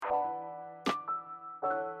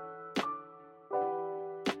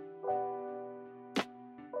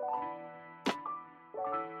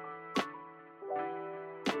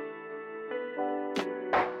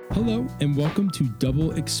Hello, and welcome to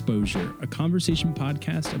Double Exposure, a conversation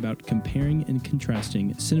podcast about comparing and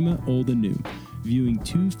contrasting cinema old and new, viewing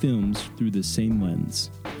two films through the same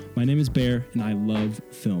lens. My name is Bear, and I love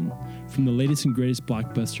film. From the latest and greatest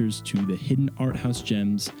blockbusters to the hidden art house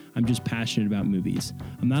gems, I'm just passionate about movies.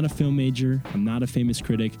 I'm not a film major, I'm not a famous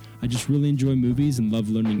critic, I just really enjoy movies and love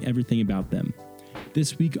learning everything about them.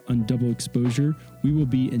 This week on Double Exposure, we will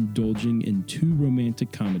be indulging in two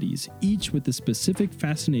romantic comedies, each with a specific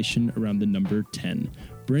fascination around the number 10,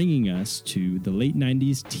 bringing us to the late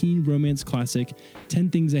 90s teen romance classic, 10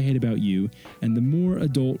 Things I Hate About You, and the more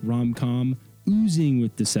adult rom-com, oozing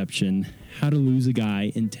with deception, How to Lose a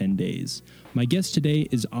Guy in 10 Days. My guest today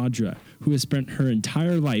is Audra, who has spent her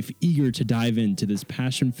entire life eager to dive into this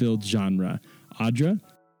passion-filled genre. Audra?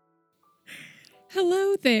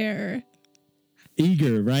 Hello there.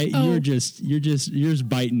 Eager, right? Oh. You're just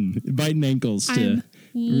biting ankles to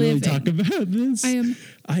really talk about this. I am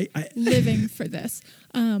living for this.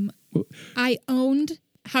 I owned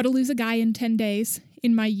How to Lose a Guy in 10 Days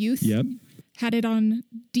in my youth. Yep. Had it on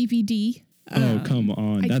DVD. Oh, come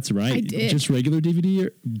on. That's right. I did. Just regular DVD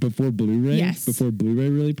before Blu-ray? Yes. Before Blu-ray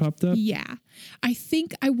really popped up? Yeah. I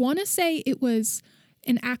want to say it was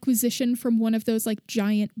an acquisition from one of those like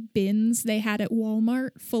giant bins they had at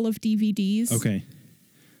Walmart full of DVDs. Okay.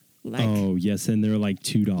 Oh, yes. And they're like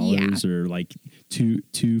 $2 or like two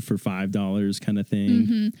for $5 kind of thing.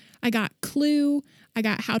 Mm-hmm. I got Clue. I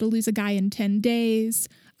got How to Lose a Guy in 10 Days.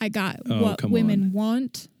 I got What Women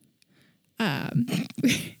Want.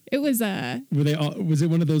 It was was it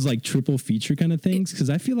one of those like triple feature kind of things? Because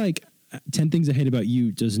I feel like 10 Things I Hate About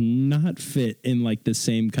You does not fit in like the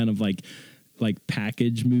same kind of like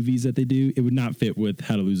package movies that they do. It would not fit with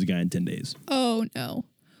How to Lose a Guy in 10 Days. Oh, no.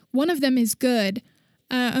 One of them is good.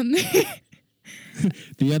 The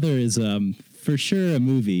other is for sure a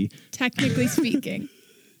movie. Technically speaking.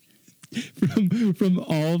 From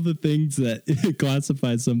all the things that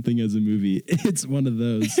classify something as a movie, it's one of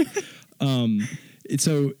those.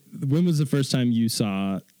 So when was the first time you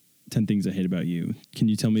saw 10 Things I Hate About You? Can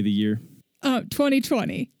you tell me the year?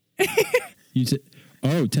 2020.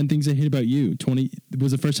 10 Things I Hate About You.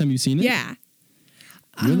 Was the first time you've seen it? Yeah.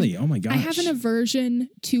 Really? Oh my gosh. I have an aversion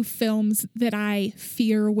to films that I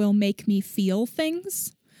fear will make me feel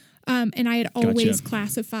things. And I had always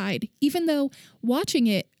classified, even though watching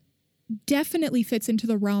it definitely fits into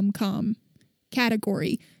the rom-com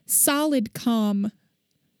category, solid calm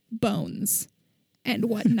bones and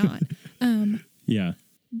whatnot. Yeah.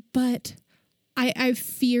 But I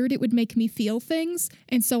feared it would make me feel things,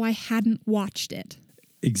 and so I hadn't watched it.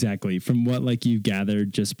 Exactly. From what like you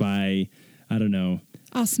gathered just by, I don't know.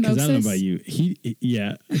 Osmosis. I don't know about you.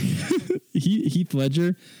 Heath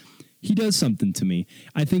Ledger, he does something to me.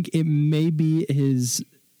 I think it may be his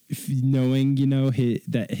knowing,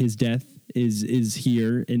 that his death is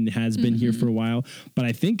here and has been here for a while. But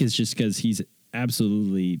I think it's just because he's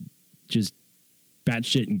absolutely just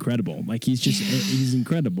batshit incredible. Like he's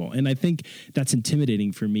incredible. And I think that's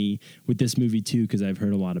intimidating for me with this movie too, because I've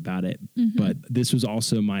heard a lot about it. Mm-hmm. But this was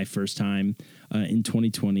also my first time in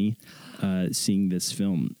 2020 seeing this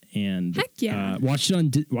film, and heck yeah. Watched it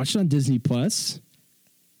on Disney Plus.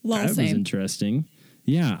 That was interesting.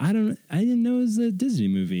 Yeah, I didn't know it was a Disney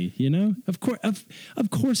movie. Of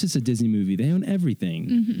course, it's a Disney movie. They own everything.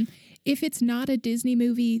 Mm-hmm. If it's not a Disney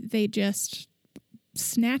movie, they just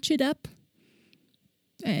snatch it up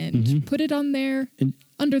and put it on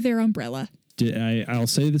under their umbrella. I'll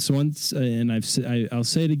say this once, and I'll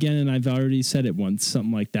say it again, and I've already said it once,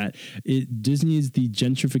 something like that. Disney is the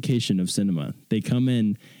gentrification of cinema. They come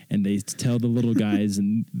in and they tell the little guys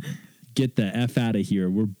and get the F out of here.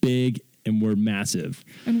 We're big and we're massive.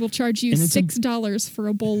 And we'll charge you $6 for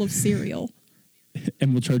a bowl of cereal.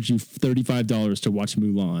 And we'll charge you $35 to watch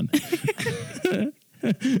Mulan.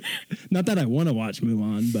 Not that I want to watch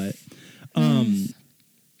Mulan, but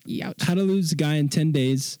How to Lose a Guy in 10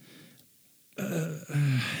 Days.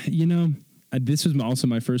 This was also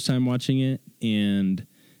my first time watching it, and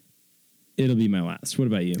it'll be my last. What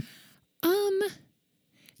about you?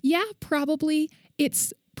 Yeah, probably.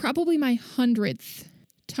 It's probably my 100th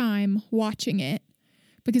time watching it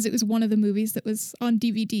because it was one of the movies that was on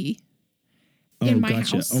DVD in my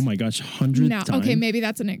house. Oh my goch, 100th time. Okay, maybe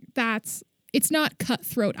it's not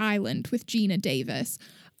Cutthroat Island with Gina Davis.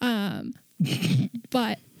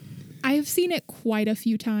 But I have seen it quite a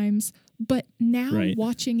few times. But now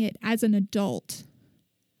watching it as an adult,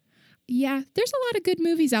 there's a lot of good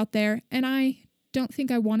movies out there, and I don't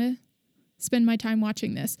think I want to spend my time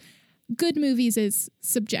watching this. Good movies is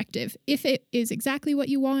subjective. If it is exactly what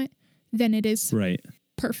you want, then it is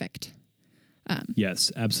perfect.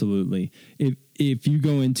 Yes, absolutely. If you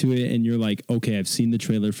go into it and you're like, okay, I've seen the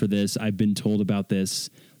trailer for this, I've been told about this,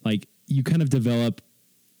 like you kind of develop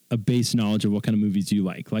a base knowledge of what kind of movies you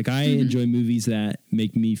like. Like I enjoy movies that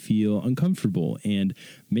make me feel uncomfortable and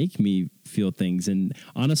make me feel things. And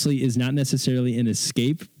honestly is not necessarily an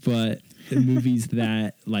escape, but movies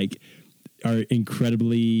that like are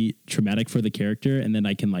incredibly traumatic for the character. And then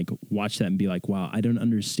I can like watch that and be like, wow, I don't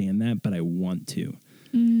understand that, but I want to.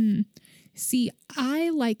 See, I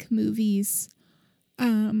like movies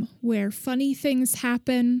where funny things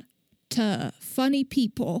happen to funny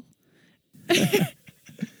people.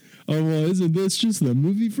 Oh, well, isn't this just the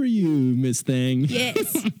movie for you, Miss Thing?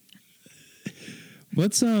 Yes.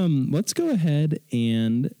 Let's go ahead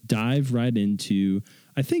and dive right into,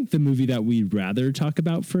 I think, the movie that we'd rather talk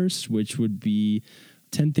about first, which would be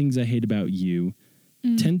 10 Things I Hate About You.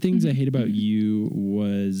 10 Things I Hate About You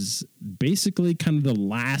was basically kind of the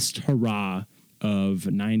last hurrah of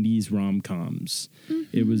 90s rom-coms.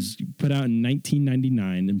 It was put out in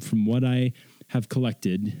 1999, and from what I have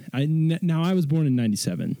collected, I was born in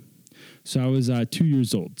 97. So I was 2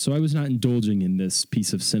 years old. So I was not indulging in this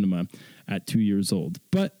piece of cinema at 2 years old.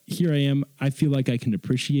 But here I am. I feel like I can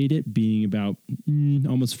appreciate it being about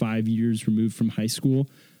almost 5 years removed from high school.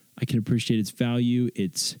 I can appreciate its value,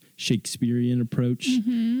 its Shakespearean approach.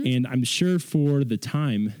 And I'm sure for the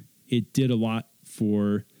time, it did a lot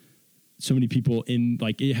for so many people in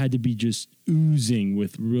like it had to be just oozing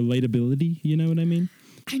with relatability. You know what I mean?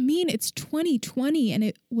 I mean, it's 2020 and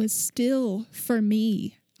it was still, for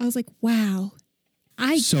me, I was like, wow,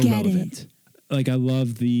 I so get relevant. it. Like I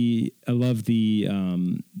love the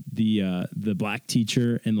black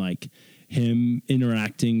teacher and like him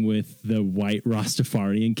interacting with the white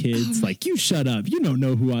Rastafarian kids. Like, you shut up. You don't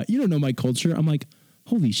know you don't know my culture. I'm like,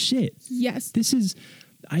 holy shit. Yes.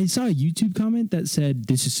 I saw a YouTube comment that said,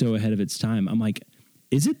 this is so ahead of its time. I'm like,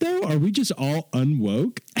 is it though? Are we just all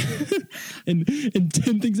unwoke? and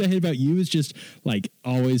 10 Things I Hate About You is just like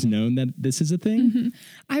always known that this is a thing.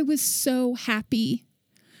 I was so happy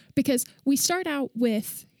because we start out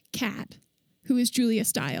with Kat, who is Julia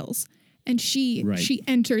Stiles, and she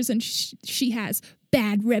enters and she has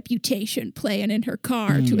bad reputation playing in her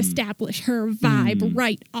car to establish her vibe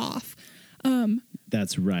right off.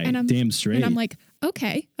 That's right. And damn straight. And I'm like,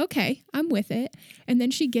 okay, I'm with it. And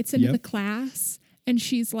then she gets into the class and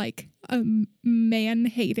she's like a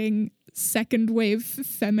man-hating second wave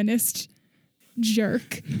feminist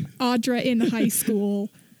jerk, Audra in high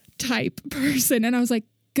school type person. And I was like,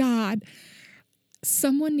 God,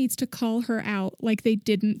 someone needs to call her out like they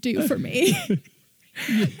didn't do for me.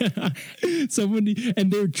 And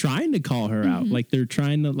they're trying to call her out. Like they're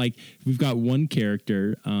trying to, like, we've got one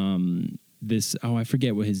character, I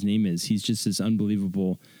forget what his name is. He's just this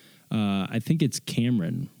unbelievable, I think it's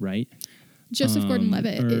Cameron, right? Joseph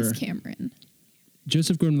Gordon-Levitt is Cameron.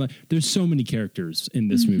 Joseph Gordon-Levitt. There's so many characters in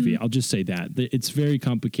this movie. I'll just say that. It's very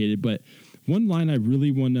complicated, but one line I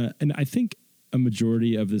really want to, and I think a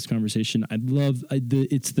majority of this conversation,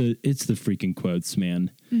 it's the freaking quotes,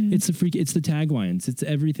 man. It's the taglines. It's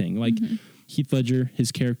everything. Like Heath Ledger,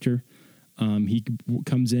 his character, he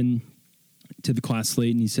comes in to the class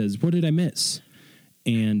late and he says, "What did I miss?"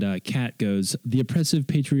 And Kat goes, "The oppressive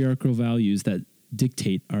patriarchal values that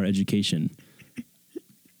dictate our education."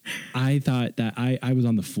 I thought that I was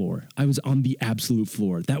on the floor. I was on the absolute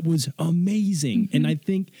floor. That was amazing. And I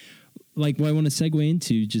think, like, what I want to segue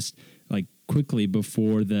into just like quickly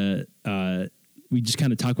before we just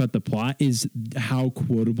kind of talk about the plot is how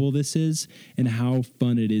quotable this is and how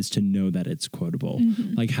fun it is to know that it's quotable.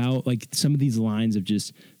 Like how, like some of these lines have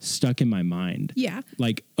just stuck in my mind. Yeah.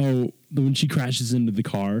 Like, oh, when she crashes into the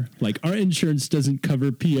car, like, our insurance doesn't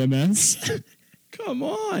cover PMS. Come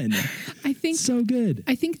on. I think so good.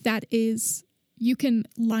 I think that is, you can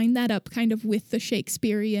line that up kind of with the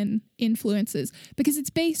Shakespearean influences because it's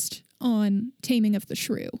based on Taming of the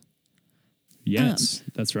Shrew. Yes,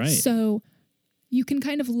 that's right. So you can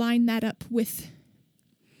kind of line that up with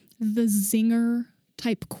the zinger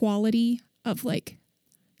type quality of like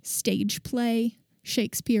stage play,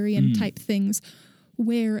 Shakespearean type things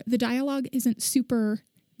where the dialogue isn't super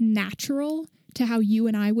natural to how you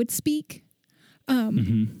and I would speak.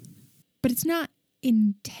 But it's not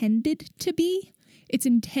intended to be. It's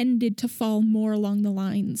intended to fall more along the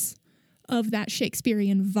lines of that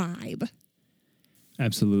Shakespearean vibe.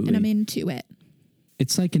 Absolutely. And I'm into it.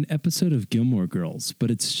 It's like an episode of Gilmore Girls, but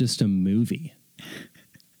it's just a movie.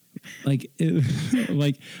 That's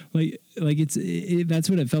what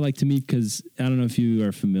it felt like to me, because I don't know if you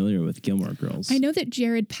are familiar with Gilmore Girls. I know that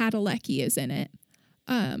Jared Padalecki is in it.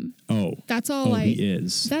 That's all he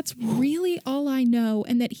is. That's really all I know,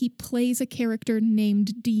 and that he plays a character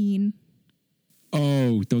named Dean.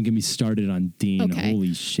 Oh, don't get me started on Dean. Okay.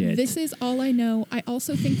 Holy shit. This is all I know. I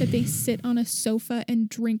also think that they sit on a sofa and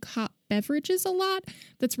drink hot beverages a lot.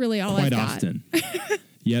 That's really all I've got. Quite often.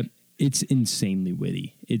 Yep. It's insanely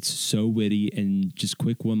witty. It's so witty and just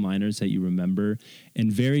quick one-liners that you remember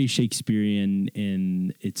and very Shakespearean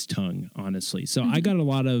in its tongue, honestly. So I got a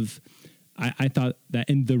lot of... I thought that,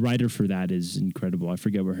 and the writer for that is incredible. I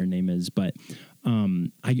forget what her name is, but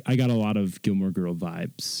I got a lot of Gilmore Girl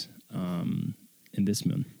vibes in this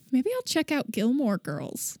one. Maybe I'll check out Gilmore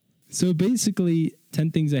Girls. So basically, 10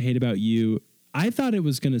 Things I Hate About You. I thought it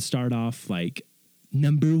was going to start off like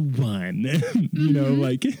number one, you know,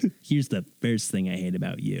 like here's the first thing I hate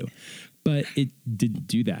about you. But it didn't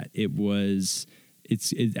do that. It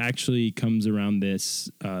actually comes around this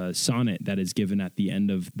sonnet that is given at the end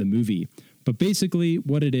of the movie. But basically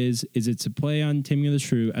what it is it's a play on Taming of the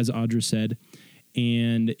Shrew, as Audra said.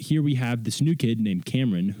 And here we have this new kid named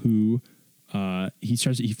Cameron who he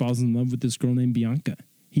falls in love with this girl named Bianca.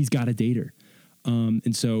 He's got to date her.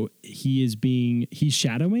 And so he's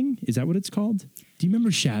shadowing. Is that what it's called? Do you remember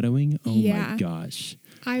shadowing? Oh my gosh.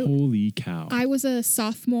 Holy cow. I was a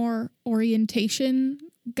sophomore orientation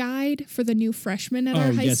guide for the new freshmen at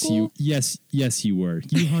our high school. Yes, you were.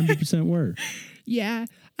 You 100% were. Yeah.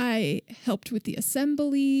 I helped with the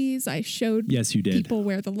assemblies. I showed people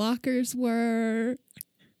where the lockers were.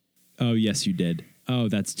 Oh, yes, you did. Oh,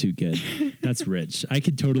 that's too good. That's rich. I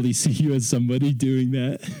could totally see you as somebody doing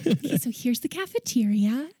that. Okay, so here's the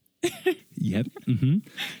cafeteria. Yep. Mm-hmm.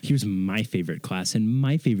 Here's my favorite class and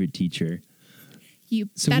my favorite teacher. You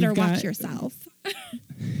better watch yourself.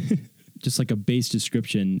 Just like a base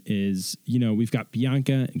description is, we've got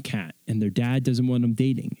Bianca and Kat, and their dad doesn't want them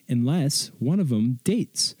dating unless one of them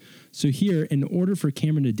dates. So here, in order for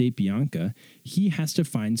Cameron to date Bianca, he has to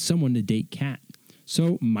find someone to date Kat.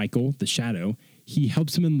 So Michael, the shadow, he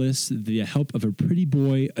helps him enlist the help of a pretty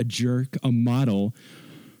boy, a jerk, a model,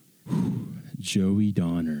 Joey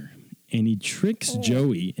Donner. And he tricks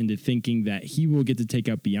Joey into thinking that he will get to take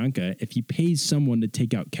out Bianca if he pays someone to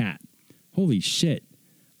take out Kat. Holy shit.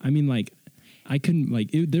 I mean, I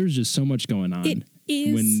couldn't, there's just so much going on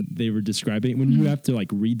when they were describing it. When you have to,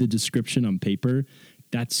 read the description on paper,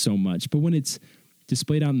 that's so much. But when it's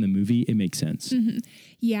displayed out in the movie, it makes sense. Mm-hmm.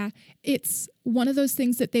 Yeah, it's one of those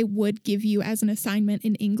things that they would give you as an assignment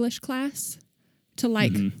in English class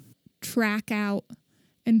to, track out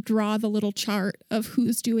and draw the little chart of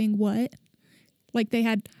who's doing what. My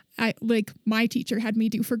teacher had me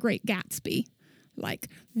do for Great Gatsby.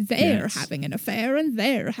 They're having an affair and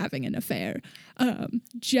they're having an affair,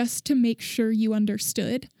 just to make sure you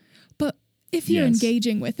understood. But if you're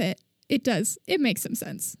engaging with it, it makes some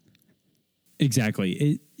sense.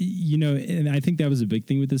 Exactly. And I think that was a big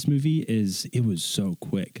thing with this movie is it was so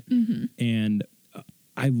quick. Mm-hmm. And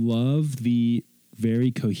I love the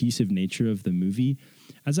very cohesive nature of the movie.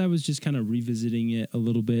 As I was just kind of revisiting it a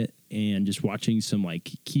little bit and just watching some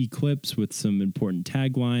key clips with some important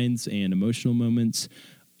taglines and emotional moments,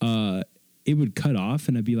 it would cut off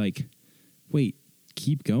and I'd be like, wait,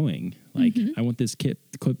 keep going. I want this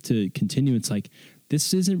clip to continue. It's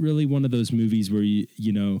this isn't really one of those movies where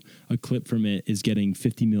a clip from it is getting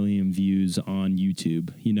 50 million views on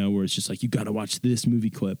YouTube, where it's just you got to watch this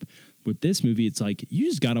movie clip. With this movie, it's you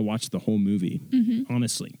just got to watch the whole movie,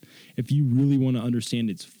 honestly, if you really want to understand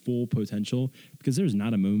its full potential, because there's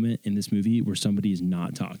not a moment in this movie where somebody is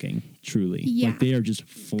not talking, truly. Yeah. They are just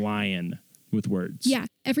flying with words. Yeah,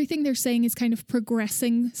 everything they're saying is kind of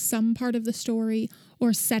progressing some part of the story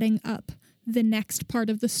or setting up the next part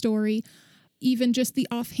of the story. Even just the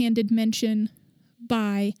offhanded mention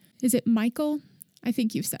by, is it Michael? I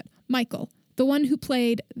think you've said Michael, the one who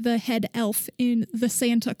played the head elf in The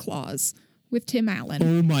Santa Claus with Tim Allen.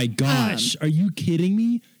 Oh my gosh. Are you kidding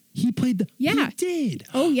me? He played the... Yeah. He did.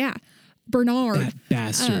 Oh yeah. Bernard. That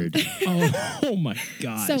bastard. Oh my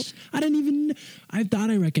gosh. So, I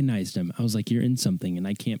thought I recognized him. I was like, you're in something and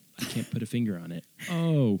I can't put a finger on it.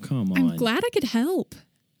 Oh, come on. I'm glad I could help.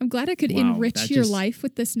 I'm glad I could enrich your life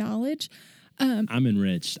with this knowledge. I'm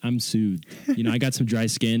enriched. I'm soothed. I got some dry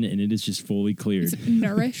skin and it is just fully cleared. It's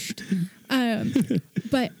nourished.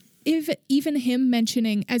 But if even him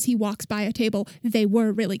mentioning as he walks by a table, they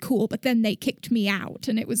were really cool, but then they kicked me out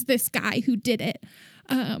and it was this guy who did it.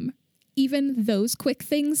 Even those quick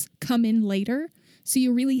things come in later. So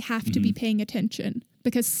you really have to be paying attention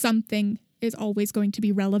because something is always going to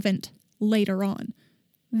be relevant later on.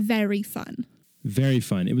 Very fun. Very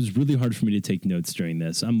fun. It was really hard for me to take notes during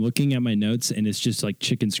this. I'm looking at my notes and it's just like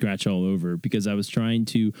chicken scratch all over because I was trying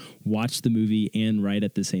to watch the movie and write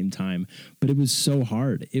at the same time. But it was so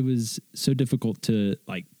hard. It was so difficult to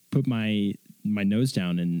like put my nose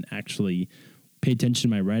down and actually pay attention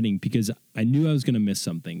to my writing because I knew I was going to miss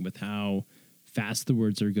something with how fast the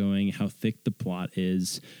words are going, how thick the plot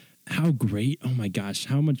is, how great, oh my gosh,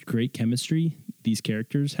 how much great chemistry these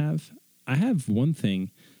characters have. I have one thing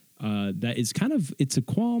that is kind of, it's a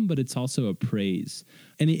qualm, but it's also a praise.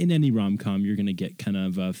 And in any rom-com, you're going to get kind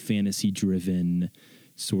of a fantasy-driven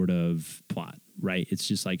sort of plot, right? It's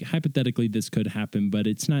just like, hypothetically, this could happen, but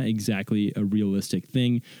it's not exactly a realistic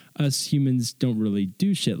thing. Us humans don't really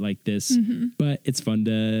do shit like this, but it's fun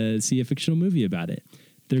to see a fictional movie about it.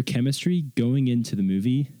 Their chemistry going into the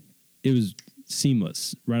movie, it was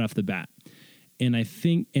seamless right off the bat. And I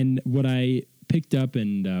think, and what I picked up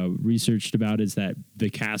and researched about is that the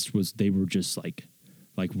cast they were just like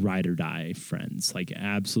ride or die friends, like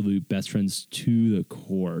absolute best friends to the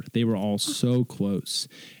core. They were all so close,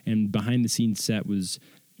 and behind the scenes set was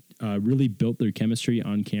really built their chemistry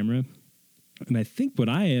on camera. And I think what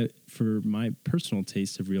I, for my personal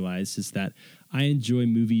taste, have realized is that I enjoy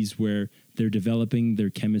movies where they're developing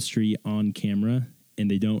their chemistry on camera and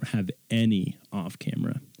they don't have any off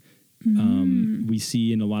camera. We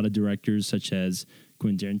see in a lot of directors such as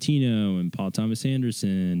Quentin Tarantino and Paul Thomas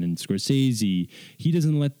Anderson and Scorsese, he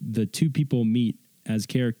doesn't let the two people meet as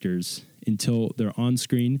characters until they're on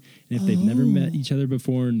screen. And if they've never met each other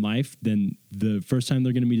before in life, then the first time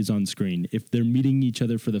they're going to meet is on screen. If they're meeting each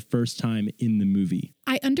other for the first time in the movie.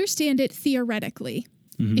 I understand it theoretically.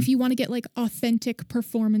 If you want to get like authentic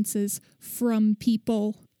performances from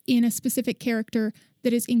people in a specific character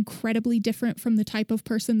that is incredibly different from the type of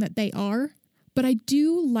person that they are. But I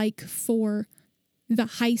do like for the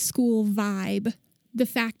high school vibe, the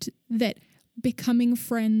fact that becoming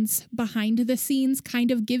friends behind the scenes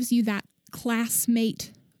kind of gives you that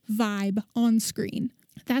classmate vibe on screen.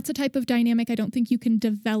 That's a type of dynamic I don't think you can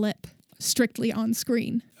develop strictly on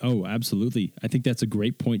screen. Oh, absolutely. I think that's a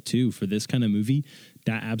great point too. For this kind of movie,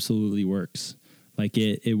 that absolutely works. Like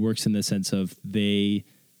it works in the sense of they,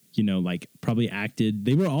 you know, like probably acted,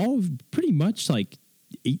 they were all pretty much like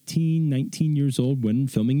 18, 19 years old when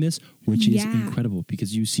filming this, which is incredible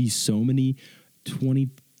because you see so many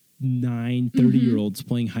 29, 30-year-olds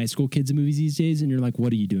playing high school kids in movies these days, and you're like,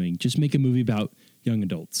 what are you doing? Just make a movie about young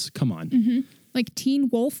adults. Come on. Like Teen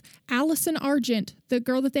Wolf, Allison Argent, the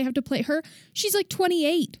girl that they have to play her, she's like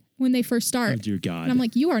 28 when they first start. Oh, dear God. And I'm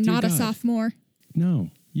like, you are not a sophomore. No,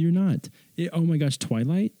 you're not. Oh my gosh,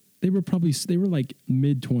 Twilight? They were like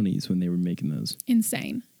mid-20s when they were making those.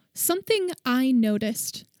 Insane. Something I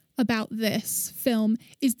noticed about this film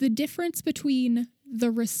is the difference between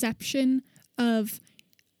the reception of,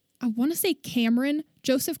 I want to say Cameron,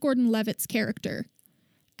 Joseph Gordon-Levitt's character,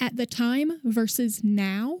 at the time versus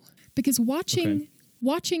now. Because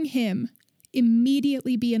watching him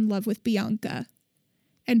immediately be in love with Bianca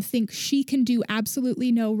and think she can do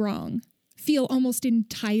absolutely no wrong, feel almost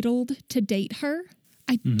entitled to date her,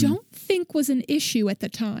 I don't think was an issue at the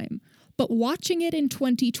time. But watching it in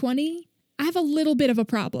 2020, I have a little bit of a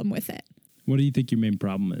problem with it. What do you think your main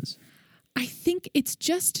problem is? I think it's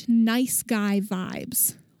just nice guy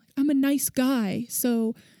vibes. I'm a nice guy,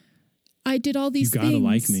 so I did all these things. You gotta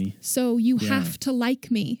like me. So you have to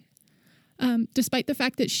like me. Despite the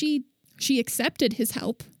fact that she accepted his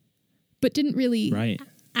help, but didn't really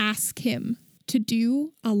ask him to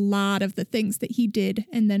do a lot of the things that he did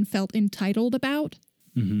and then felt entitled about.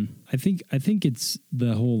 I think it's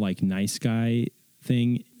the whole like nice guy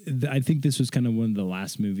thing. I think this was kind of one of the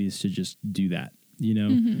last movies to just do that, you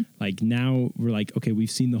know, like now we're like, okay,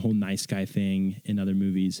 we've seen the whole nice guy thing in other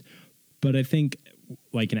movies, but I think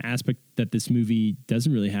like an aspect that this movie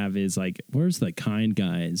doesn't really have is like, where's the kind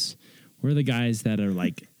guys? Where are the guys that are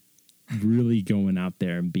like really going out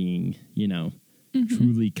there and being, you know,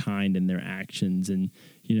 truly kind in their actions and,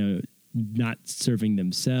 you know, not serving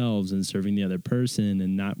themselves and serving the other person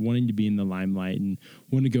and not wanting to be in the limelight and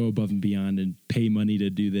want to go above and beyond and pay money to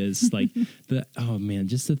do this. Like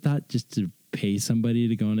just the thought just to pay somebody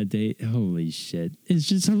to go on a date. Holy shit. It's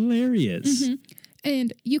just hilarious.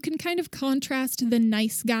 And you can kind of contrast the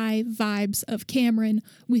nice guy vibes of Cameron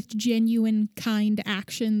with genuine kind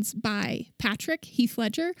actions by Patrick, Heath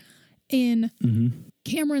Ledger. In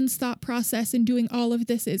Cameron's thought process in doing all of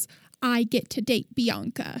this is, I get to date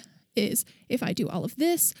Bianca. Is if I do all of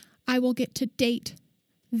this, I will get to date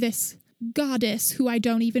this goddess who I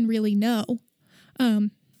don't even really know.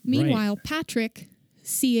 Meanwhile, Patrick,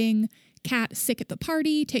 seeing Kat sick at the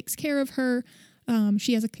party, takes care of her.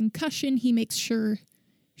 She has a concussion. He makes sure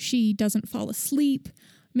she doesn't fall asleep,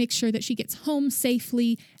 makes sure that she gets home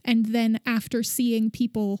safely, and then after seeing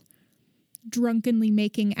people drunkenly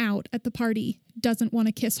making out at the party, doesn't want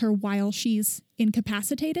to kiss her while she's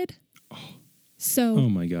incapacitated. So, oh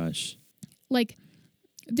my gosh. Like,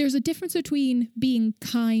 there's a difference between being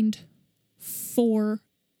kind for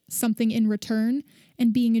something in return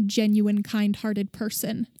and being a genuine, kind-hearted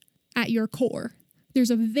person at your core. There's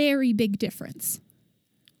a very big difference.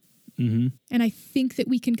 Mm-hmm. And I think that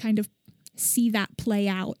we can kind of see that play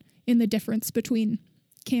out in the difference between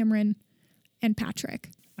Cameron and Patrick.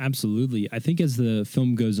 Absolutely. I think as the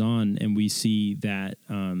film goes on and we see that,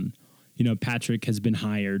 Patrick has been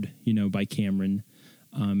hired, by Cameron,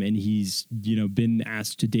 and he's, been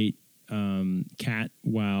asked to date Kat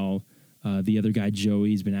while the other guy,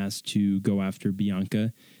 Joey's been asked to go after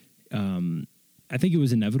Bianca. I think it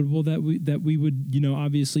was inevitable that we would,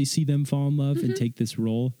 obviously see them fall in love and take this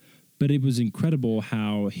role. But it was incredible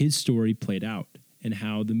how his story played out and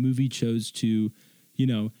how the movie chose to,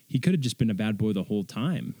 he could have just been a bad boy the whole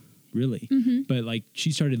time, really. Mm-hmm. But like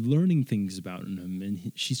she started learning things about him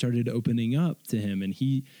and she started opening up to him and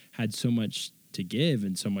he had so much to give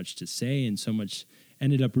and so much to say and so much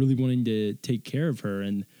ended up really wanting to take care of her.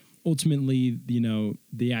 And ultimately,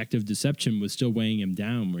 the act of deception was still weighing him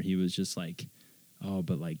down where he was just like, oh,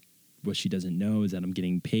 but like what she doesn't know is that I'm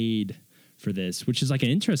getting paid for this, which is like an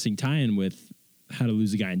interesting tie-in with How to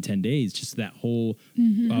Lose a Guy in 10 Days, just that whole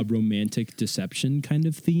romantic deception kind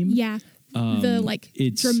of theme. Yeah.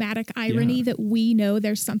 The dramatic irony that we know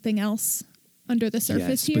there's something else under the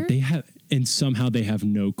surface here. But somehow they have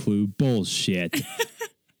no clue. Bullshit.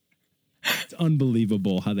 It's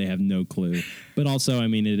unbelievable how they have no clue. But also, I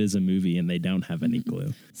mean, it is a movie and they don't have any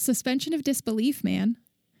clue. Suspension of disbelief, man.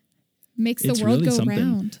 Makes the world go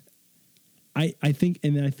round. I think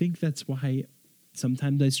that's why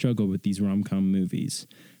sometimes I struggle with these rom-com movies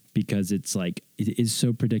because it's like it is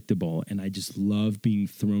so predictable and I just love being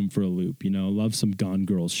thrown for a loop, love some Gone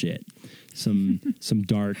Girl shit. Some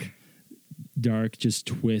dark just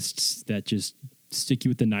twists that just stick you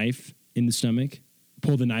with the knife in the stomach,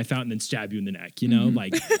 pull the knife out and then stab you in the neck,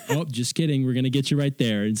 like, oh, just kidding. We're going to get you right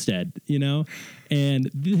there instead,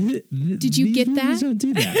 and did you get that? Don't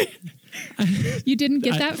do that. You didn't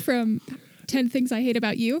get that from 10 Things I Hate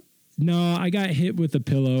About You? No, I got hit with a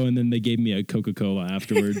pillow and then they gave me a Coca-Cola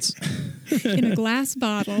afterwards. In a glass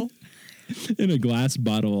bottle. In a glass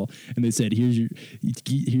bottle. And they said, here's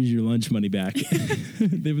your lunch money back.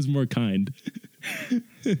 It was more kind.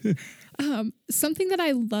 Something that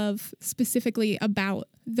I love specifically about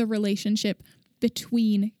the relationship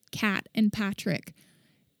between Kat and Patrick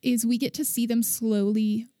is we get to see them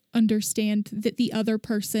slowly understand that the other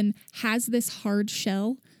person has this hard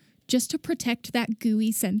shell just to protect that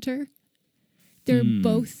gooey center. They're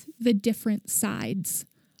both the different sides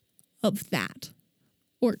of that,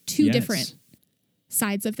 or two different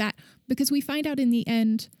sides of that, because we find out in the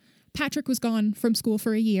end, Patrick was gone from school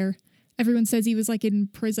for a year. Everyone says he was like in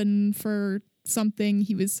prison for something.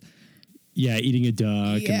 He was eating a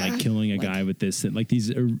duck and like killing a guy with this, and like these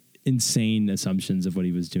are insane assumptions of what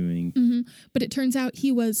he was doing. Mm-hmm. But it turns out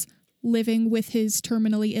he was living with his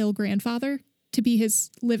terminally ill grandfather to be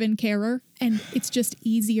his live-in carer. And it's just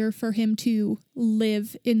easier for him to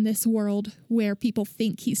live in this world where people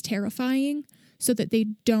think he's terrifying so that they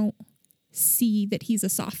don't see that he's a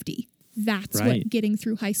softie. That's what getting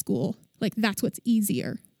through high school, like that's what's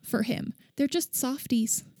easier for him. They're just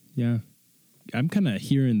softies. Yeah. I'm kind of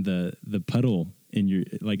hearing the puddle in your,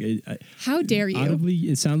 like, how dare you? Audibly,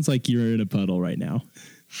 it sounds like you're in a puddle right now.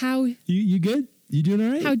 How? You good? You doing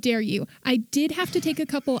all right? How dare you? I did have to take a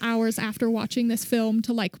couple hours after watching this film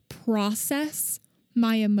to like process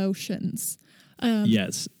my emotions.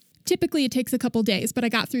 Yes. Typically it takes a couple days, but I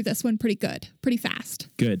got through this one pretty fast.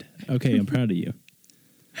 Good. Okay. I'm proud of you.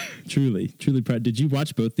 Truly proud. Did you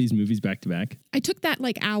watch both these movies back to back? I took that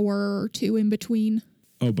like hour or two in between.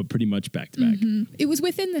 Oh, but pretty much back to back. Mm-hmm. It was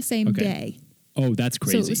within the same day. Oh, that's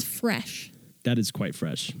crazy. So it was fresh. That is quite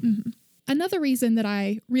fresh. Mm-hmm. Another reason that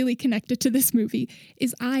I really connected to this movie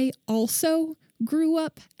is I also grew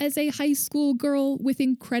up as a high school girl with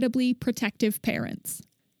incredibly protective parents.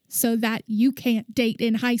 So that you can't date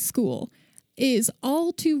in high school is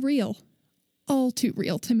all too real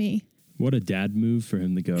to me. What a dad move for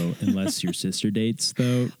him to go, unless your sister dates,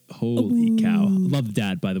 though. Holy cow. Love the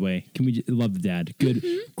dad, by the way. Love the dad. Good,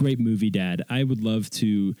 great movie dad. I love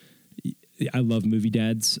movie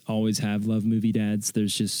dads, always have loved movie dads.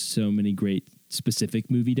 There's just so many great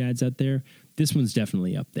specific movie dads out there. This one's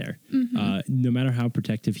definitely up there. No matter how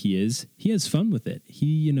protective he is, he has fun with it.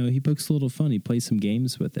 He pokes a little fun. He plays some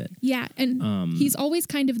games with it. Yeah, and he's always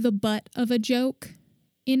kind of the butt of a joke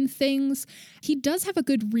in things. He does have a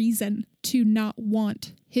good reason to not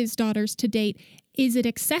want his daughters to date. Is it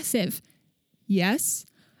excessive? Yes.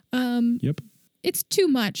 Yep. It's too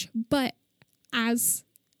much, but as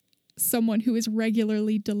someone who is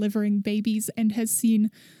regularly delivering babies and has seen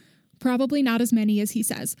probably not as many as he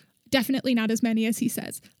says, definitely not as many as he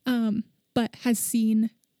says, but has seen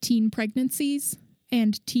teen pregnancies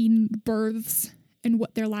and teen births and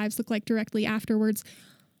what their lives look like directly afterwards,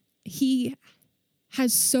 he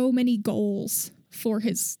has so many goals for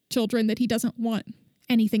his children that he doesn't want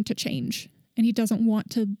anything to change. And he doesn't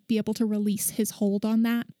want to be able to release his hold on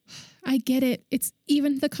that. I get it. It's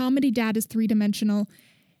even the comedy dad is 3-dimensional.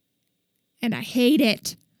 And I hate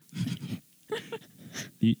it.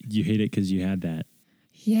 You hate it because you had that.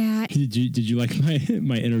 Yeah. Did you like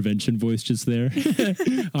my intervention voice just there?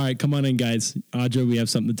 All right, come on in, guys. Audra, we have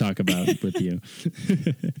something to talk about with you.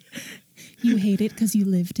 You hate it because you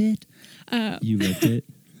lived it. You lived it.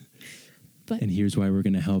 But and here's why we're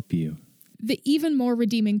going to help you. The even more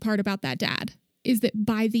redeeming part about that dad is that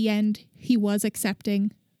by the end, he was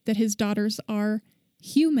accepting that his daughters are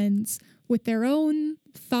humans with their own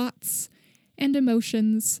thoughts and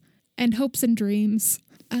emotions and hopes and dreams.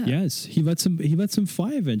 Yes, he lets them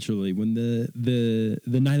fly eventually when the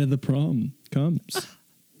night of the prom comes.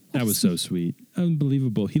 That was so sweet.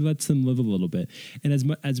 Unbelievable. He lets them live a little bit. And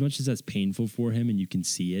as much as that's painful for him and you can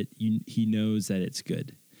see it, he knows that it's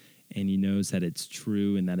good. And he knows that it's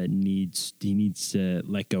true and that he needs to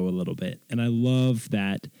let go a little bit. And I love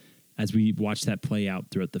that as we watch that play out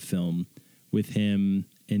throughout the film with him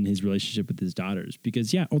and his relationship with his daughters.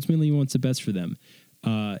 Because, yeah, ultimately he wants the best for them.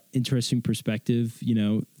 Interesting perspective,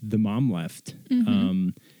 the mom left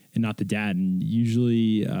and not the dad. And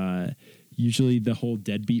usually the whole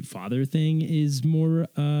deadbeat father thing is more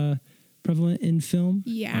prevalent in film.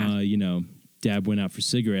 Yeah. Dad went out for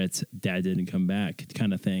cigarettes, dad didn't come back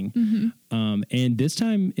kind of thing. And this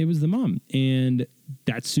time it was the mom. And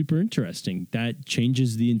that's super interesting. That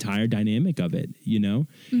changes the entire dynamic of it,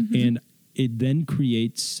 And it then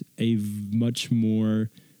creates a much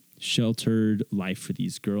more sheltered life for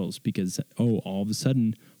these girls because, all of a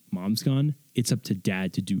sudden, mom's gone. It's up to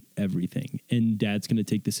dad to do everything. And dad's going to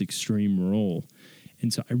take this extreme role.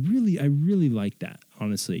 And so I really like that,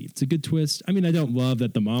 honestly. It's a good twist. I mean, I don't love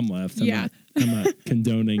that the mom left. I'm not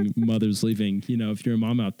condoning mothers leaving. If you're a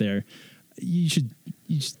mom out there, you should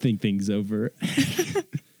think things over.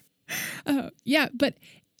 Yeah, but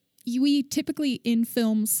we typically in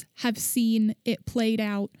films have seen it played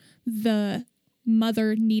out, the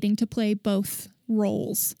mother needing to play both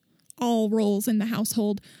roles, all roles in the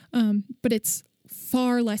household. But it's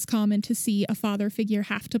far less common to see a father figure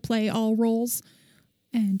have to play all roles.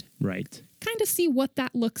 And kind of see what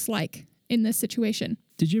that looks like in this situation.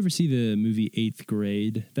 Did you ever see the movie 8th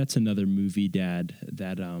Grade? That's another movie, Dad,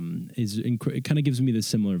 that it kind of gives me the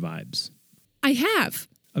similar vibes. I have.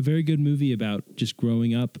 A very good movie about just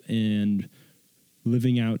growing up and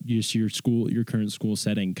living out just your current school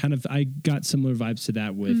setting. Kind of, I got similar vibes to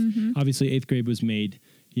that with, obviously 8th Grade was made,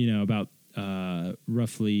 about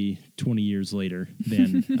roughly 20 years later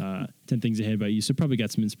than 10 Things I Hate About You. So probably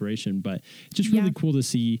got some inspiration, but just really cool to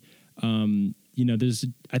see,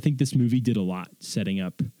 I think this movie did a lot setting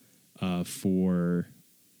up for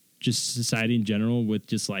just society in general with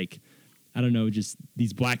just just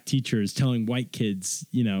these black teachers telling white kids,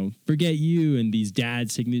 forget you, and these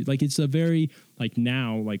dads taking, it's a very,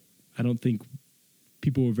 now, I don't think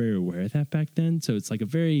people were very aware of that back then. So it's a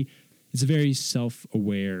very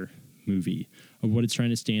self-aware movie of what it's trying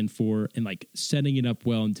to stand for and setting it up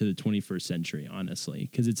well into the 21st century, honestly,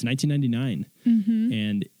 because it's 1999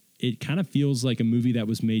 and it kind of feels like a movie that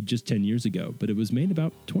was made just 10 years ago, but it was made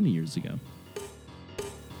about 20 years ago.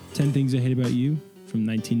 10 Things I Hate About You from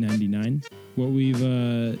 1999. What we've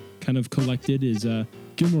kind of collected is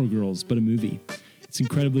Gilmore Girls, but a movie. It's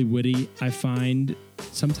incredibly witty. I find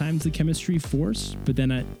sometimes the chemistry forced, but then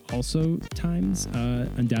at also times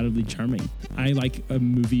undoubtedly charming. I like a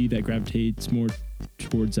movie that gravitates more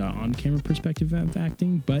towards on-camera perspective of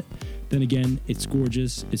acting, but then again, it's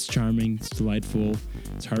gorgeous, it's charming, it's delightful,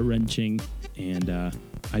 it's heart-wrenching, and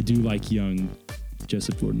I do like young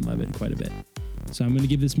Joseph Gordon-Levitt quite a bit. So I'm going to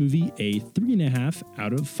give this movie a 3.5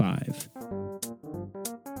 out of 5.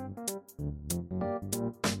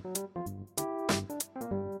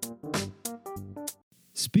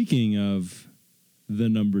 Speaking of the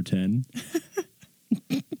number 10,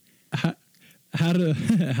 how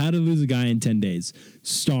to Lose a Guy in 10 Days,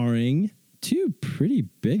 starring two pretty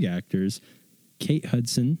big actors, Kate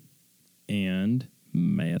Hudson and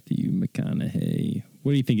Matthew McConaughey.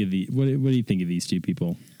 What do you think of what do you think of these two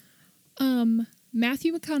people?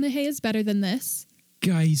 Matthew McConaughey is better than this.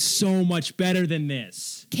 God, he's so much better than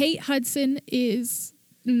this. Kate Hudson is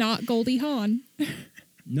not Goldie Hawn.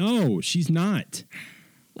 No, she's not.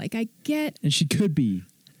 Like, I get... And she could be.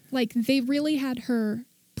 Like, they really had her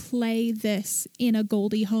play this in a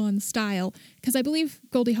Goldie Hawn style, because I believe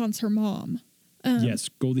Goldie Hawn's her mom. Yes,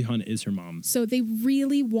 Goldie Hawn is her mom. So they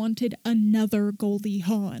really wanted another Goldie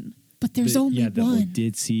Hawn, but there's only one. Yeah,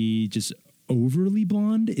 ditzy, just overly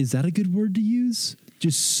blonde. Is that a good word to use?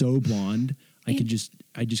 Just so blonde. I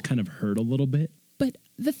just kind of hurt a little bit. But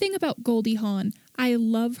the thing about Goldie Hawn, I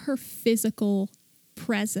love her physical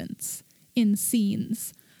presence in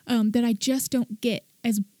scenes that I just don't get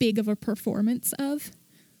as big of a performance of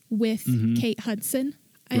with Kate Hudson.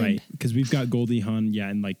 Right, because we've got Goldie Hawn,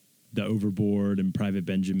 and like The Overboard and Private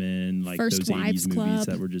Benjamin, like First those Wives 80s Club. movies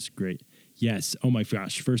that were just great. Yes. Oh my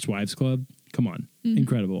gosh. First Wives Club. Come on.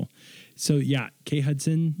 Incredible. So yeah, Kate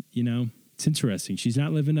Hudson, it's interesting. She's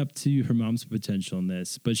not living up to her mom's potential in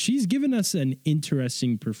this, but she's given us an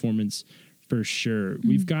interesting performance for sure.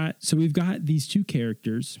 We've got these two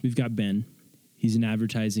characters. We've got Ben. He's an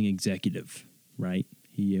advertising executive, right?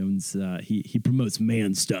 He owns, he promotes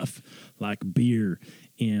man stuff like beer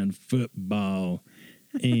and football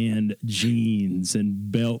and jeans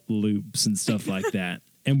and belt loops and stuff like that.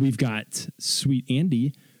 And we've got Sweet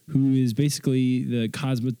Andy, who is basically the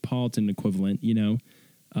cosmopolitan equivalent,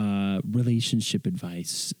 relationship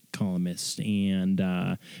advice columnist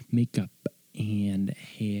and makeup and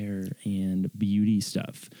hair and beauty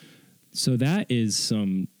stuff. So that is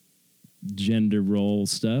some gender role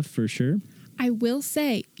stuff for sure. I will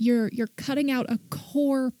say you're cutting out a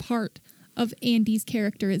core part of Andy's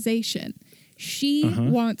characterization. She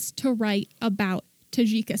wants to write about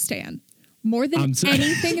Tajikistan more than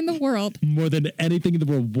anything in the world. More than anything in the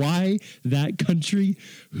world. Why that country?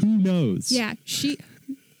 Who knows? Yeah,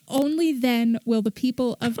 only then will the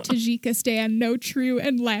people of Tajikistan know true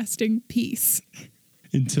and lasting peace.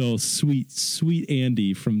 Until sweet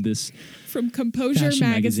Andy from Composure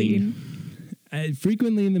magazine.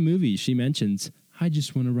 Frequently in the movie, she mentions, I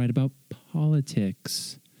just want to write about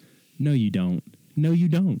politics. No, you don't. No, you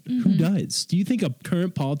don't. Who does? Do you think a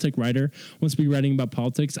current politic writer wants to be writing about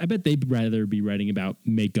politics? I bet they'd rather be writing about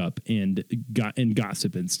makeup and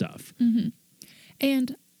gossip and stuff.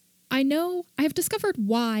 And I have discovered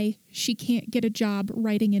why she can't get a job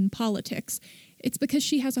writing in politics. It's because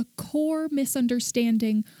she has a core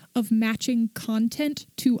misunderstanding of matching content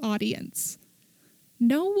to audience.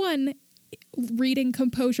 No one reading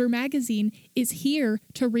Composure magazine is here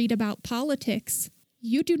to read about politics.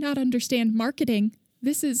 You do not understand marketing.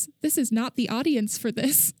 This is not the audience for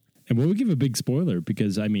this. And we'll give a big spoiler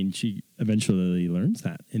because, she eventually learns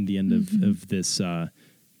that in the end of this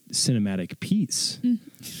cinematic piece.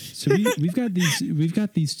 So we've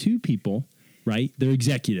got these two people, right? They're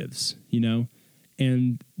executives,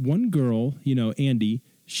 and one girl, Andy,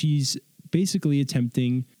 she's basically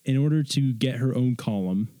attempting, in order to get her own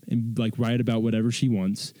column and like write about whatever she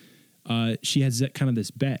wants, she has that kind of this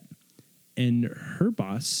bet. And her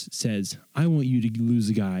boss says, I want you to lose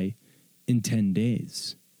a guy in 10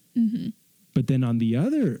 days. But then on the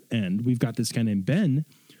other end, we've got this guy named Ben,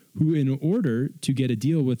 who in order to get a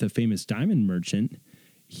deal with a famous diamond merchant,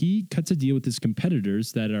 he cuts a deal with his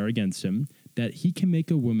competitors that are against him, that he can make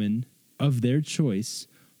a woman of their choice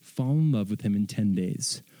fall in love with him in 10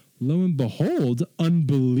 days. Lo and behold,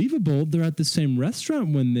 unbelievable, they're at the same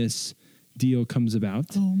restaurant when this deal comes about.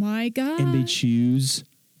 Oh my God. And they choose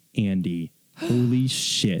Andy. Holy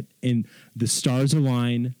shit. And the stars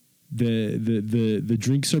align, the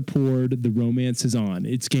drinks are poured, the romance is on.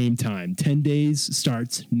 It's game time. 10 days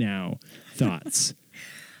starts now. Thoughts?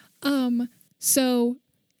 So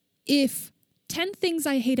if 10 Things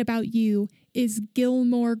I Hate About You is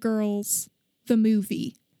Gilmore Girls, the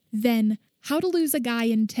movie, then How to Lose a Guy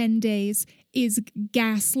in 10 Days is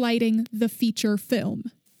Gaslighting, the feature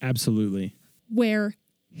film. Absolutely. Where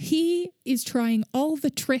he is trying all the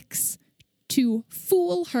tricks to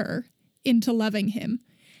fool her into loving him.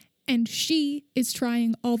 And she is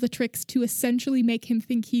trying all the tricks to essentially make him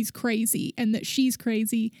think he's crazy and that she's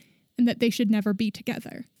crazy and that they should never be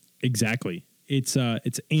together. Exactly. It's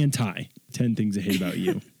anti 10 Things I Hate About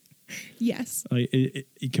You. Yes.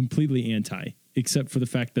 It completely anti, except for the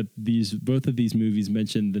fact that both of these movies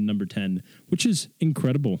mention the number 10, which is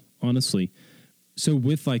incredible, honestly. So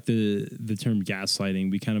with like the term gaslighting,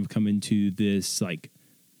 we kind of come into this, like,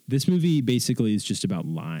 this movie basically is just about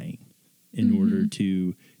lying in order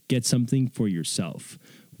to get something for yourself,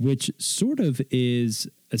 which sort of is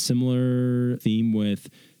a similar theme with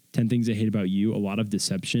 10 Things I Hate About You, a lot of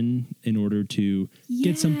deception in order to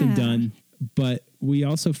get something done. But we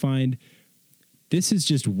also find this is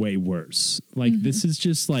just way worse. Like, this is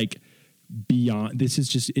just like beyond, this is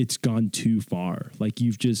just, it's gone too far. Like,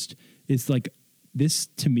 it's like, this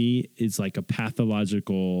to me is like a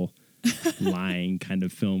pathological lying kind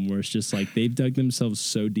of film where it's just like they've dug themselves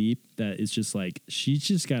so deep that it's just like she's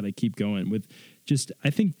just got to keep going with just, I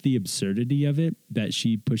think the absurdity of it, that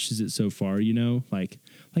she pushes it so far, you know, like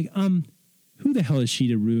who the hell is she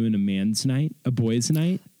to ruin a man's night, a boy's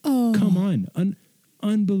night? Oh, come on.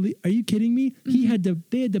 Are you kidding me? They had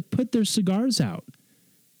to put their cigars out.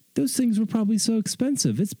 Those things were probably so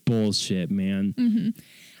expensive. It's bullshit, man.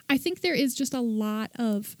 I think there is just a lot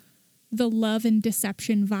of the love and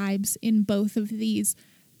deception vibes in both of these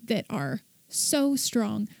that are so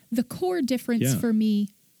strong. The core difference for me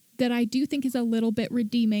that I do think is a little bit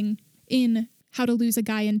redeeming in How to Lose a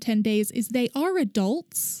Guy in 10 Days is they are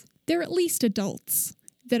adults. They're at least adults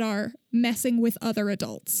that are messing with other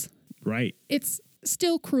adults. Right. It's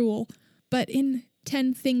still cruel, but in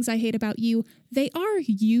 10 Things I Hate About You, they are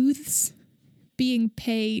youths being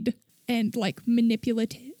paid and like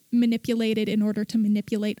manipulated in order to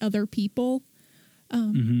manipulate other people.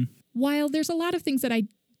 While there's a lot of things that I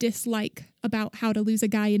dislike about How to Lose a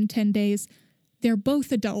Guy in 10 Days, they're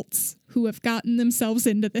both adults who have gotten themselves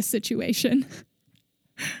into this situation.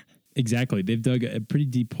 Exactly. They've dug a pretty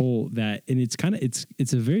deep hole and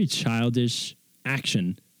it's a very childish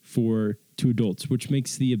action for two adults, which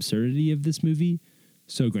makes the absurdity of this movie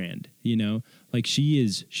so grand, you know? Like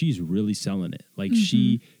she's really selling it. Like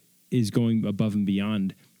she is going above and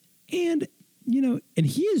beyond. And, you know, and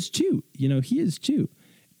he is too.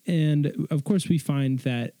 And of course we find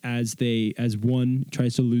that as one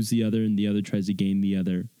tries to lose the other and the other tries to gain the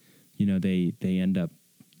other, you know, they end up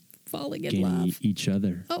falling in love. Each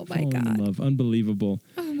other. Oh my God. In love. Unbelievable.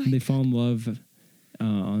 Oh my and they fall in love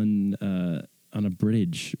on a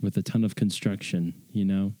bridge with a ton of construction, you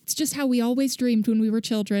know? It's just how we always dreamed when we were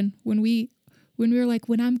children. When we were like,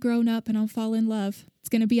 when I'm grown up and I'll fall in love, it's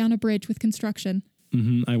going to be on a bridge with construction.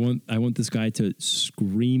 I want this guy to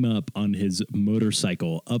scream up on his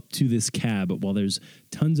motorcycle up to this cab while there's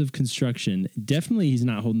tons of construction. Definitely he's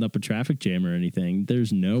not holding up a traffic jam or anything.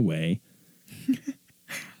 There's no way.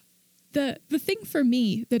 The thing for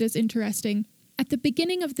me that is interesting, at the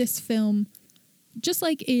beginning of this film, just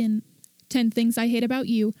like in 10 Things I Hate About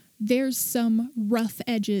You, there's some rough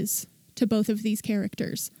edges to both of these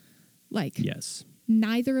characters. Like, yes,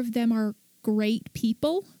 neither of them are great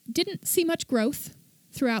people. Didn't see much growth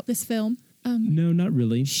throughout this film. No, not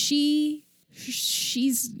really. She's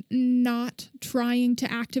not trying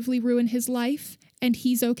to actively ruin his life, and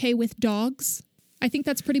he's okay with dogs. I think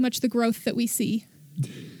that's pretty much the growth that we see.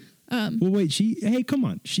 Well, wait, hey, come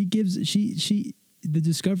on. The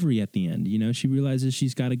discovery at the end, you know, she realizes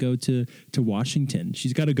she's got to go to Washington.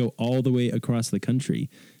 She's got to go all the way across the country.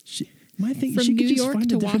 From New York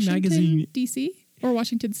to Washington, D.C. or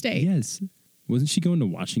Washington State? Yes. Wasn't she going to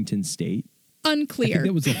Washington State? Unclear. I think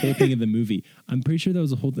that was the whole thing of the movie. I'm pretty sure that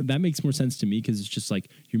was the whole thing. That makes more sense to me because it's just like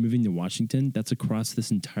you're moving to Washington. That's across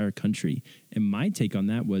this entire country. And my take on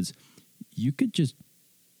that was you could just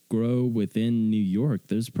grow within New York.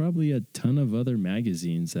 There's probably a ton of other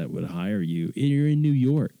magazines that would hire you. You're in New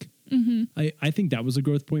York. I think that was a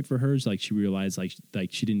growth point for her. Is like she realized like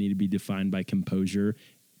she didn't need to be defined by composure.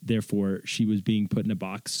 Therefore, she was being put in a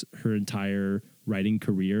box her entire writing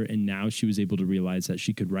career, and now she was able to realize that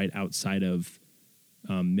she could write outside of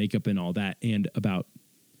makeup and all that, and about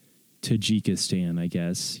Tajikistan, I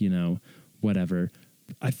guess, you know, whatever.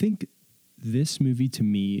 I think this movie, to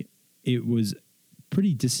me, it was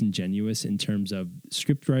pretty disingenuous in terms of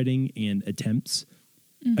script writing and attempts.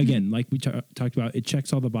 Again, like we talked about, it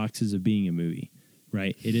checks all the boxes of being a movie,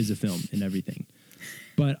 right? It is a film and everything.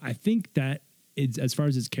 But I think that it's, as far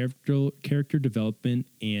as its character development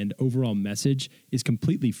and overall message, is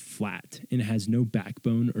completely flat and has no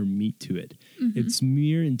backbone or meat to it. Its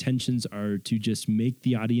mere intentions are to just make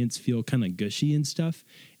the audience feel kind of gushy and stuff,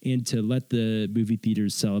 and to let the movie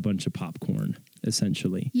theaters sell a bunch of popcorn,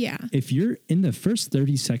 essentially. Yeah. If you're in the first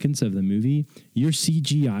 30 seconds of the movie, you're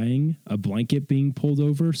CGIing a blanket being pulled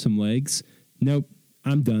over some legs. Nope,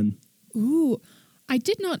 I'm done. Ooh, I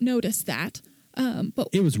did not notice that. But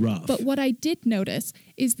it was rough. But what I did notice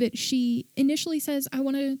is that she initially says, I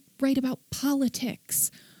want to write about politics.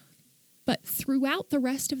 But throughout the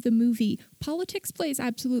rest of the movie, politics plays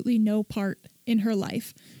absolutely no part in her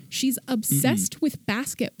life. She's obsessed with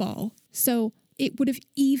basketball. So it would have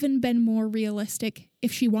even been more realistic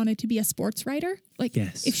if she wanted to be a sports writer. Like,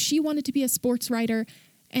 if she wanted to be a sports writer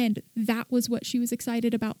and that was what she was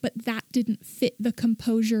excited about, but that didn't fit the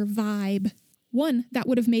composure vibe. One, that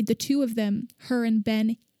would have made the two of them, her and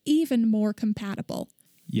Ben, even more compatible.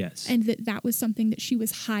 Yes. And that was something that she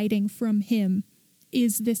was hiding from him,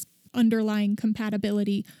 is this underlying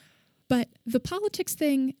compatibility. But the politics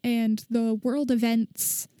thing and the world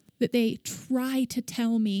events that they try to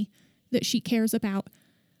tell me that she cares about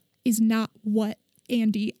is not what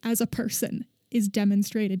Andy as a person is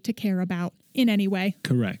demonstrated to care about in any way.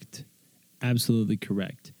 Correct. Absolutely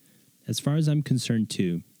correct. As far as I'm concerned,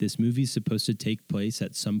 too, this movie is supposed to take place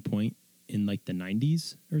at some point in like the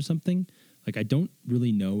 90s or something. Like, I don't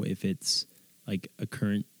really know if it's like a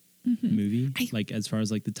current movie, like as far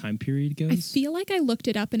as like the time period goes. I feel like I looked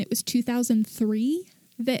it up and it was 2003.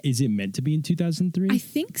 Is it meant to be in 2003? I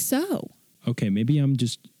think so. Okay, maybe I'm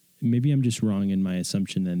just wrong in my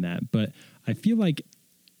assumption in that, but I feel like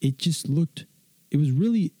it was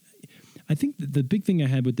really, I think the big thing I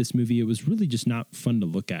had with this movie, it was really just not fun to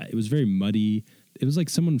look at. It was very muddy. It was like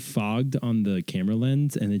someone fogged on the camera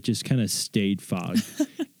lens and it just kind of stayed fogged.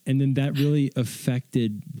 And then that really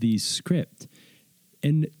affected the script.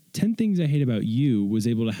 And 10 Things I Hate About You was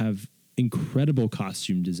able to have incredible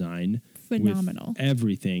costume design. Phenomenal. With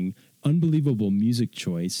everything. Unbelievable music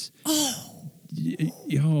choice.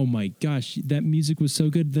 Oh my gosh, that music was so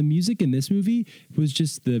good. The music in this movie was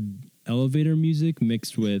just the elevator music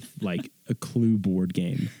mixed with like a Clue board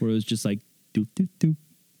game where it was just like doop doop doop.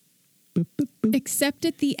 Boop, boop, boop. Except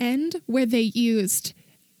at the end where they used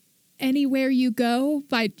Anywhere You Go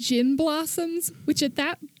by Gin Blossoms, which at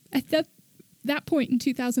that point in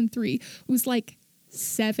 2003 was like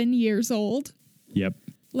 7 years old. Yep.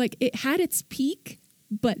 Like it had its peak,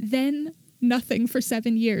 but then nothing for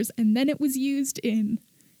 7 years. And then it was used in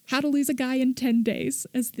How to Lose a Guy in 10 Days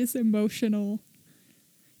as this emotional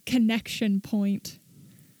connection point.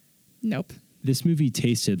 Nope. This movie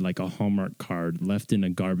tasted like a Hallmark card left in a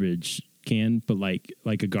garbage can, but like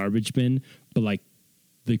a garbage bin, but like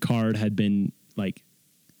the card had been like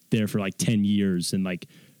there for like 10 years and like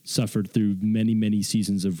suffered through many, many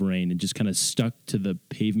seasons of rain and just kind of stuck to the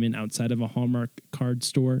pavement outside of a Hallmark card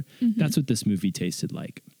store. Mm-hmm. That's what this movie tasted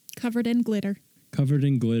like. Covered in glitter. Covered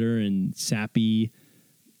in glitter and sappy.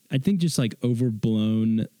 I think just like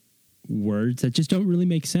overblown words that just don't really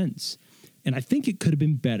make sense. And I think it could have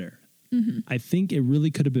been better. Mm-hmm. I think it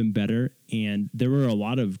really could have been better. And there were a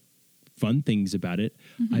lot of fun things about it.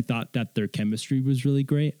 Mm-hmm. I thought that their chemistry was really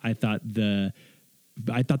great. I thought the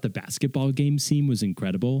basketball game scene was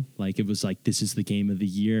incredible. Like it was like, this is the game of the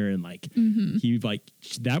year. And like,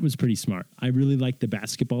 that was pretty smart. I really liked the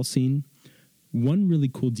basketball scene. One really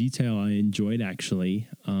cool detail I enjoyed actually,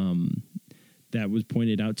 that was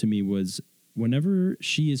pointed out to me was whenever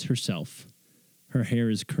she is herself, her hair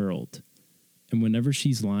is curled. And whenever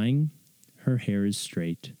she's lying, her hair is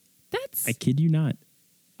straight. I kid you not.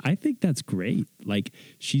 I think that's great. Like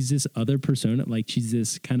she's this other persona, like she's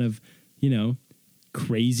this kind of,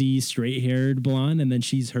 crazy straight-haired blonde, and then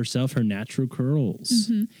she's herself, her natural curls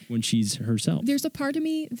when she's herself. There's a part of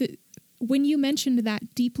me that when you mentioned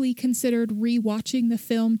that, deeply considered rewatching the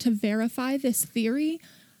film to verify this theory.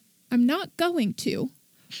 I'm not going to,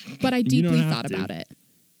 but I deeply thought about it.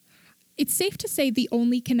 It's safe to say the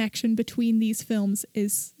only connection between these films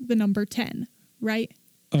is the number 10, right?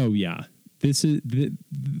 Oh, yeah. This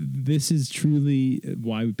is truly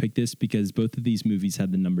why we picked this, because both of these movies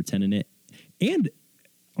had the number 10 in it. And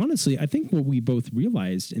honestly, I think what we both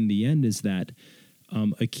realized in the end is that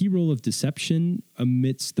a key role of deception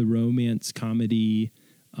amidst the romance comedy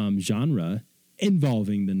genre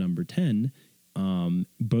involving the number 10,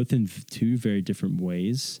 both in two very different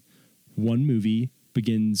ways. One movie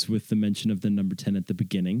begins with the mention of the number 10 at the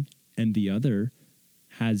beginning, and the other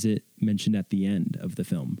has it mentioned at the end of the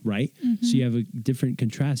film, right? Mm-hmm. So you have a different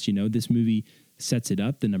contrast, This movie sets it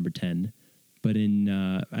up, the number 10, but in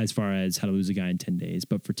as far as How to Lose a Guy in 10 Days,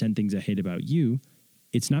 but for 10 Things I Hate About You,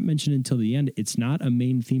 it's not mentioned until the end. It's not a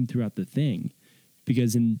main theme throughout the thing,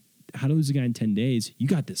 because in How to Lose a Guy in 10 Days, you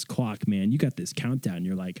got this clock, man. You got this countdown.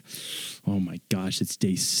 You're like, oh my gosh, it's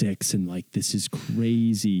day 6, and like this is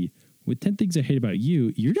crazy. With 10 Things I Hate About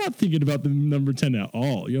You, you're not thinking about the number 10 at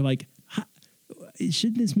all. You're like,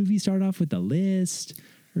 shouldn't this movie start off with a list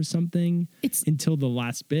or something? Until the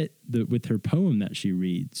last bit with her poem that she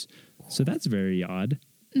reads. So that's very odd.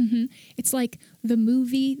 Mm-hmm. It's like the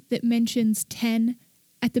movie that mentions 10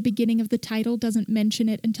 at the beginning of the title doesn't mention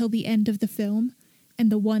it until the end of the film.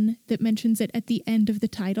 And the one that mentions it at the end of the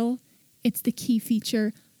title, it's the key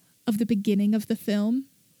feature of the beginning of the film.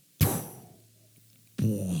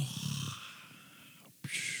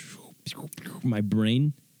 My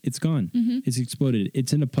brain, it's gone. Mm-hmm. It's exploded.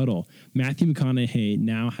 It's in a puddle. Matthew McConaughey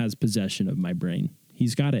now has possession of my brain.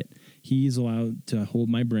 He's got it. He's allowed to hold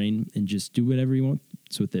my brain and just do whatever he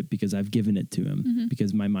wants with it because I've given it to him,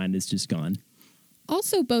 because my mind is just gone.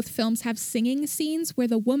 Also, both films have singing scenes where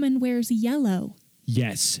the woman wears yellow.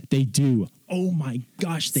 Yes, they do. Oh my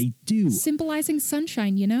gosh, they do. Symbolizing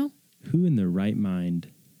sunshine, you know? Who in their right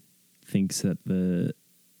mind thinks that the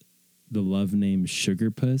love name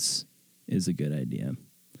Sugar Puss is a good idea?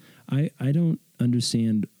 I don't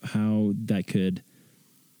understand how that could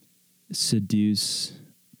seduce,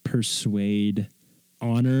 persuade,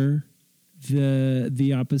 honor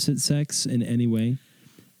the opposite sex in any way.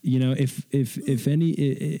 You know,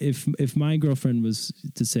 if my girlfriend was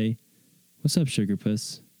to say, "What's up, Sugar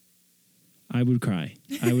Puss?" I would cry.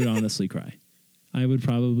 I would honestly cry. I would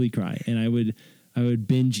probably cry, and I would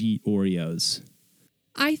binge eat Oreos.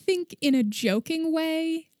 I think in a joking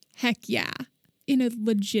way, heck yeah. In a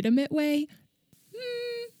legitimate way,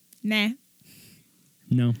 nah.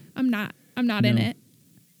 No. I'm not in it.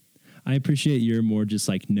 I appreciate your more just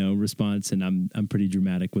like no response, and I'm pretty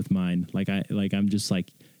dramatic with mine. I'm just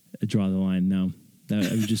like, draw the line. No,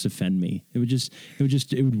 it would just offend me. It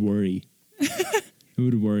would worry. It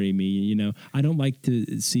would worry me. You know, I don't like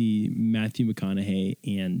to see Matthew McConaughey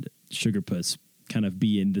and Sugar Puss kind of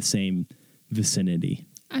be in the same vicinity.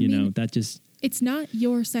 I mean, it's not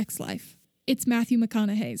your sex life. It's Matthew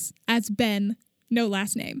McConaughey's as Ben, no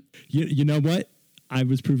last name. You know what? I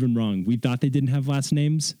was proven wrong. We thought they didn't have last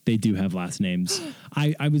names. They do have last names.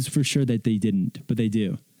 I was for sure that they didn't, but they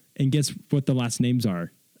do. And guess what the last names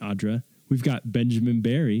are, Audra? We've got Benjamin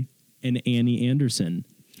Barry and Annie Anderson.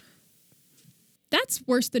 That's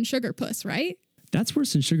worse than Sugar Puss, right? That's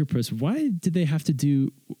worse than Sugar Puss. Why did they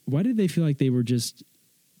feel like they were just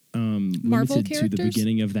Marvel limited characters? to the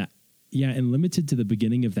beginning of that? Yeah, and limited to the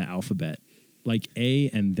beginning of the alphabet. Like A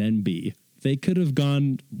and then B. They could have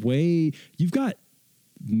gone way... You've got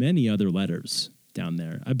many other letters down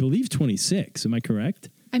there. I believe 26. Am I correct?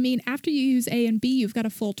 I mean, after you use A and B, you've got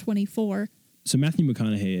a full 24. So Matthew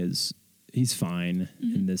McConaughey he's fine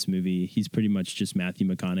in this movie. He's pretty much just Matthew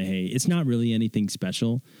McConaughey. It's not really anything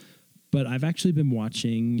special, but I've actually been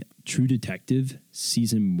watching True Detective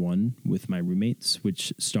season 1 with my roommates,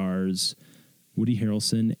 which stars Woody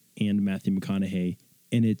Harrelson and Matthew McConaughey,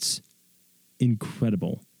 and it's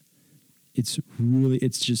incredible. It's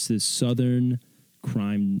just this Southern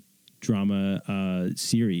crime drama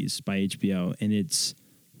series by HBO, and it's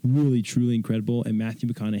really, truly incredible, and Matthew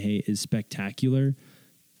McConaughey is spectacular.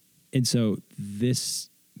 And so this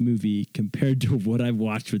movie, compared to what I've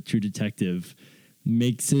watched with True Detective,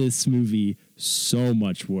 makes this movie so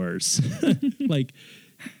much worse.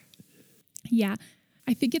 Yeah.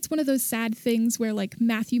 I think it's one of those sad things where like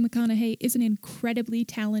Matthew McConaughey is an incredibly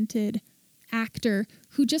talented actor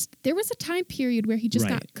who there was a time period where he just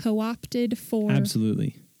got co-opted for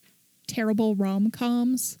absolutely terrible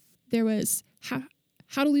rom-coms. There was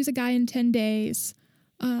How to Lose a Guy in 10 Days.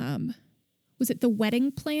 Was it The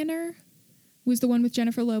Wedding Planner? Was the one with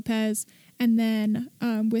Jennifer Lopez, and then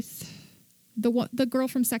with the girl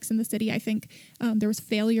from Sex and the City, I think there was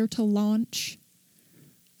Failure to Launch.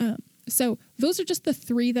 So those are just the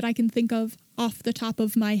 3 that I can think of off the top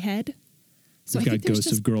of my head. So We've got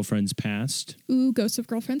Ghosts of Girlfriends Past. Ooh, Ghosts of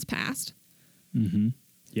Girlfriends Past. Mm-hmm.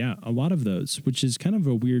 Yeah, a lot of those, which is kind of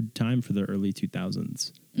a weird time for the early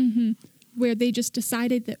 2000s. Mm-hmm. Where they just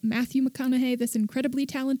decided that Matthew McConaughey, this incredibly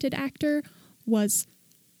talented actor, was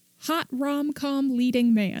hot rom-com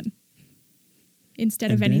leading man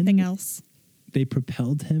instead of anything else. They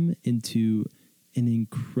propelled him into an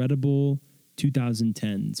incredible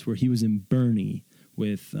 2010s where he was in Bernie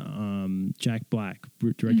with Jack Black,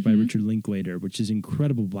 directed by Richard Linklater, which is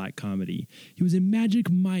incredible black comedy. He was in Magic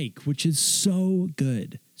Mike, which is so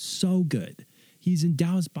good, so good. He's in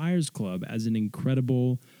Dallas Buyers Club as an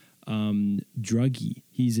incredible druggie.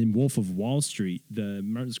 He's in Wolf of Wall Street, the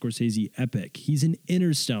Martin Scorsese epic. He's in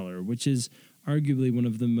Interstellar, which is arguably one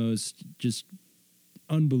of the most just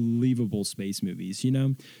unbelievable space movies, you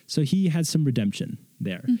know? So he has some redemption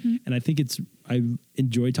there. And I think I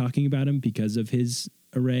enjoy talking about him because of his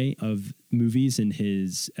array of movies and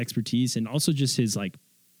his expertise, and also just his like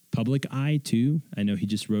public eye too. I know he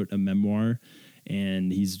just wrote a memoir,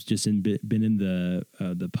 and he's just been in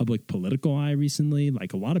the public political eye recently,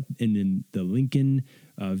 like a lot of in the Lincoln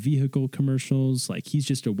vehicle commercials. Like he's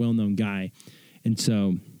just a well-known guy. And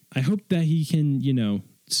so I hope that he can, you know,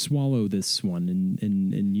 swallow this one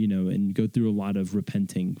and you know, and go through a lot of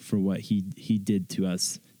repenting for what he did to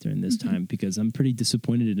us during this time, because I'm pretty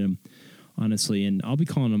disappointed in him, honestly. And I'll be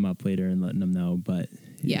calling him up later and letting him know. But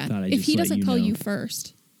yeah, if he doesn't call you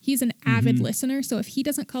first, he's an avid listener. So if he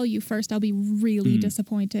doesn't call you first, I'll be really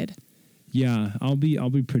disappointed. Yeah, I'll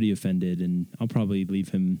be pretty offended, and I'll probably leave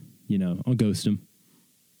him. You know, I'll ghost him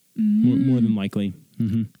more than likely.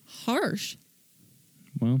 Harsh.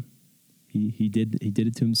 Well, He did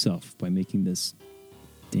it to himself by making this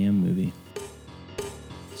damn movie.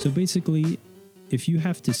 So basically, if you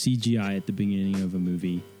have to CGI at the beginning of a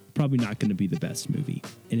movie, probably not going to be the best movie.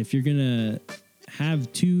 And if you're going to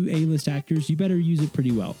have two A-list actors, you better use it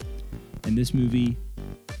pretty well. And this movie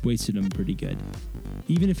wasted them pretty good.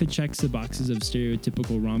 Even if it checks the boxes of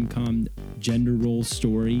stereotypical rom-com gender role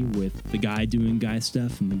story with the guy doing guy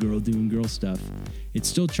stuff and the girl doing girl stuff, it's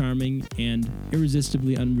still charming and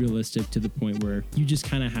irresistibly unrealistic to the point where you just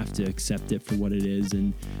kind of have to accept it for what it is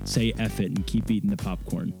and say F it and keep eating the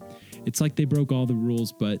popcorn. It's like they broke all the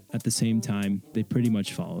rules, but at the same time, they pretty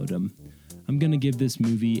much followed them. I'm going to give this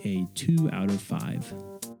movie a 2 out of 5.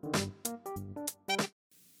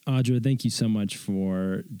 Audra, thank you so much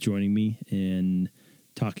for joining me in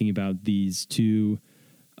talking about these two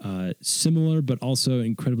similar but also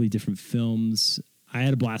incredibly different films. I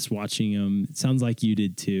had a blast watching them. It sounds like you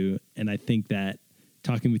did too. And I think that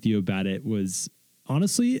talking with you about it was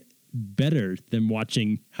honestly better than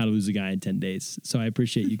watching How to Lose a Guy in 10 Days. So I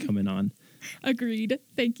appreciate you coming on. Agreed.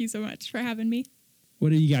 Thank you so much for having me. What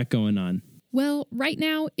do you got going on? Well, right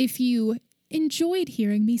now, if you enjoyed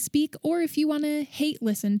hearing me speak, or if you want to hate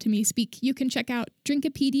listen to me speak, you can check out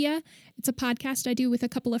Drinkopedia. It's a podcast I do with a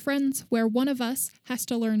couple of friends where one of us has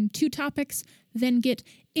to learn 2 topics, then get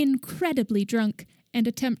incredibly drunk and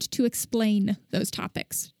attempt to explain those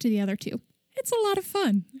topics to the other 2. It's a lot of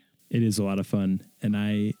fun. It is a lot of fun, and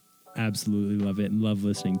I absolutely love it and love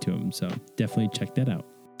listening to them, so definitely check that out.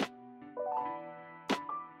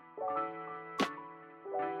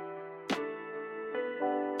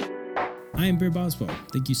 I am Bear Boswell.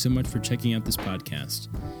 Thank you so much for checking out this podcast.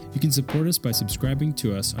 You can support us by subscribing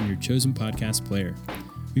to us on your chosen podcast player.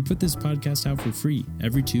 We put this podcast out for free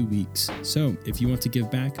every 2 weeks. So if you want to give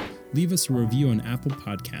back, leave us a review on Apple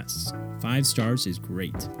Podcasts. 5 stars is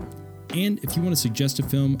great. And if you want to suggest a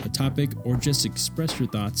film, a topic, or just express your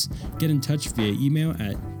thoughts, get in touch via email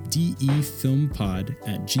at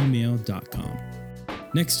defilmpod@gmail.com.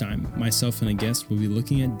 Next time, myself and a guest will be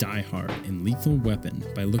looking at Die Hard and Lethal Weapon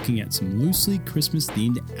by looking at some loosely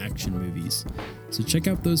Christmas-themed action movies. So check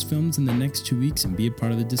out those films in the next 2 weeks and be a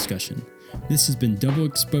part of the discussion. This has been Double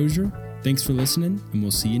Exposure. Thanks for listening, and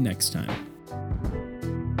we'll see you next time.